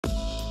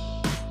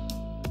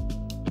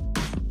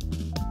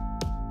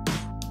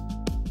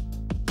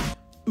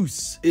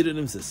Oos,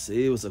 Impz.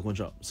 Hey, what's up,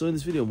 konnichiwa. So in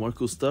this video, more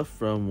cool stuff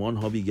from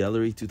wonhobby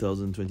Gallery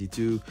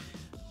 2022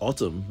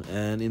 autumn,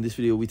 and in this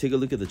video we take a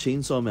look at the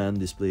Chainsaw Man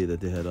display that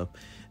they had up.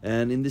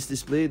 And in this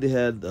display they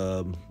had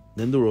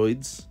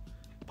Nendoroids,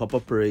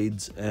 pop-up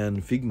parades,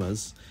 and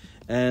Figmas.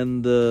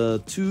 And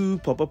the two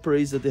pop-up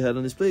parades that they had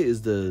on display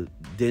is the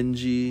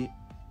Denji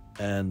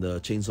and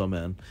Chainsaw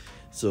Man.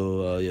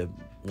 So yeah,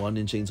 one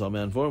in Chainsaw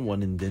Man form,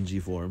 one in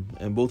Denji form,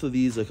 and both of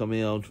these are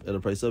coming out at a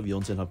price of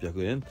 4,800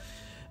 yen.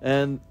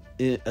 And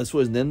as far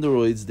as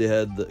Nendoroids, they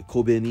had the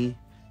Kobeni,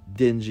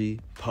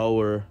 Denji,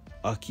 Power,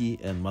 Aki,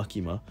 and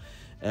Makima.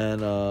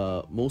 And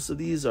most of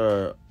these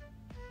are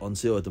on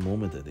sale at the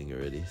moment, I think,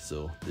 already.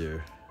 So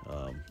they're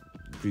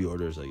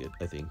pre-orders,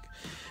 I think.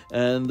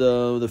 And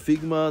the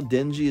Figma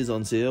Denji is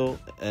on sale,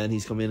 and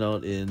he's coming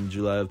out in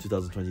July of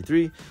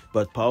 2023.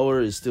 But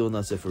Power is still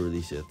not set for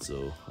release yet,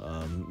 so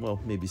well,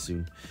 maybe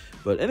soon.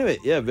 But anyway,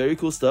 yeah, very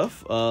cool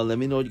stuff. Let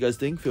me know what you guys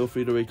think. Feel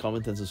free to rate,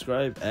 comment, and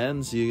subscribe.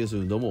 And see you again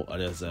soon. どうもあ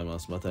りがとうございま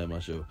す。また会いま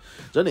しょう。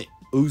じゃあね、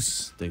うっ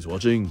す。Thanks for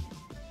watching.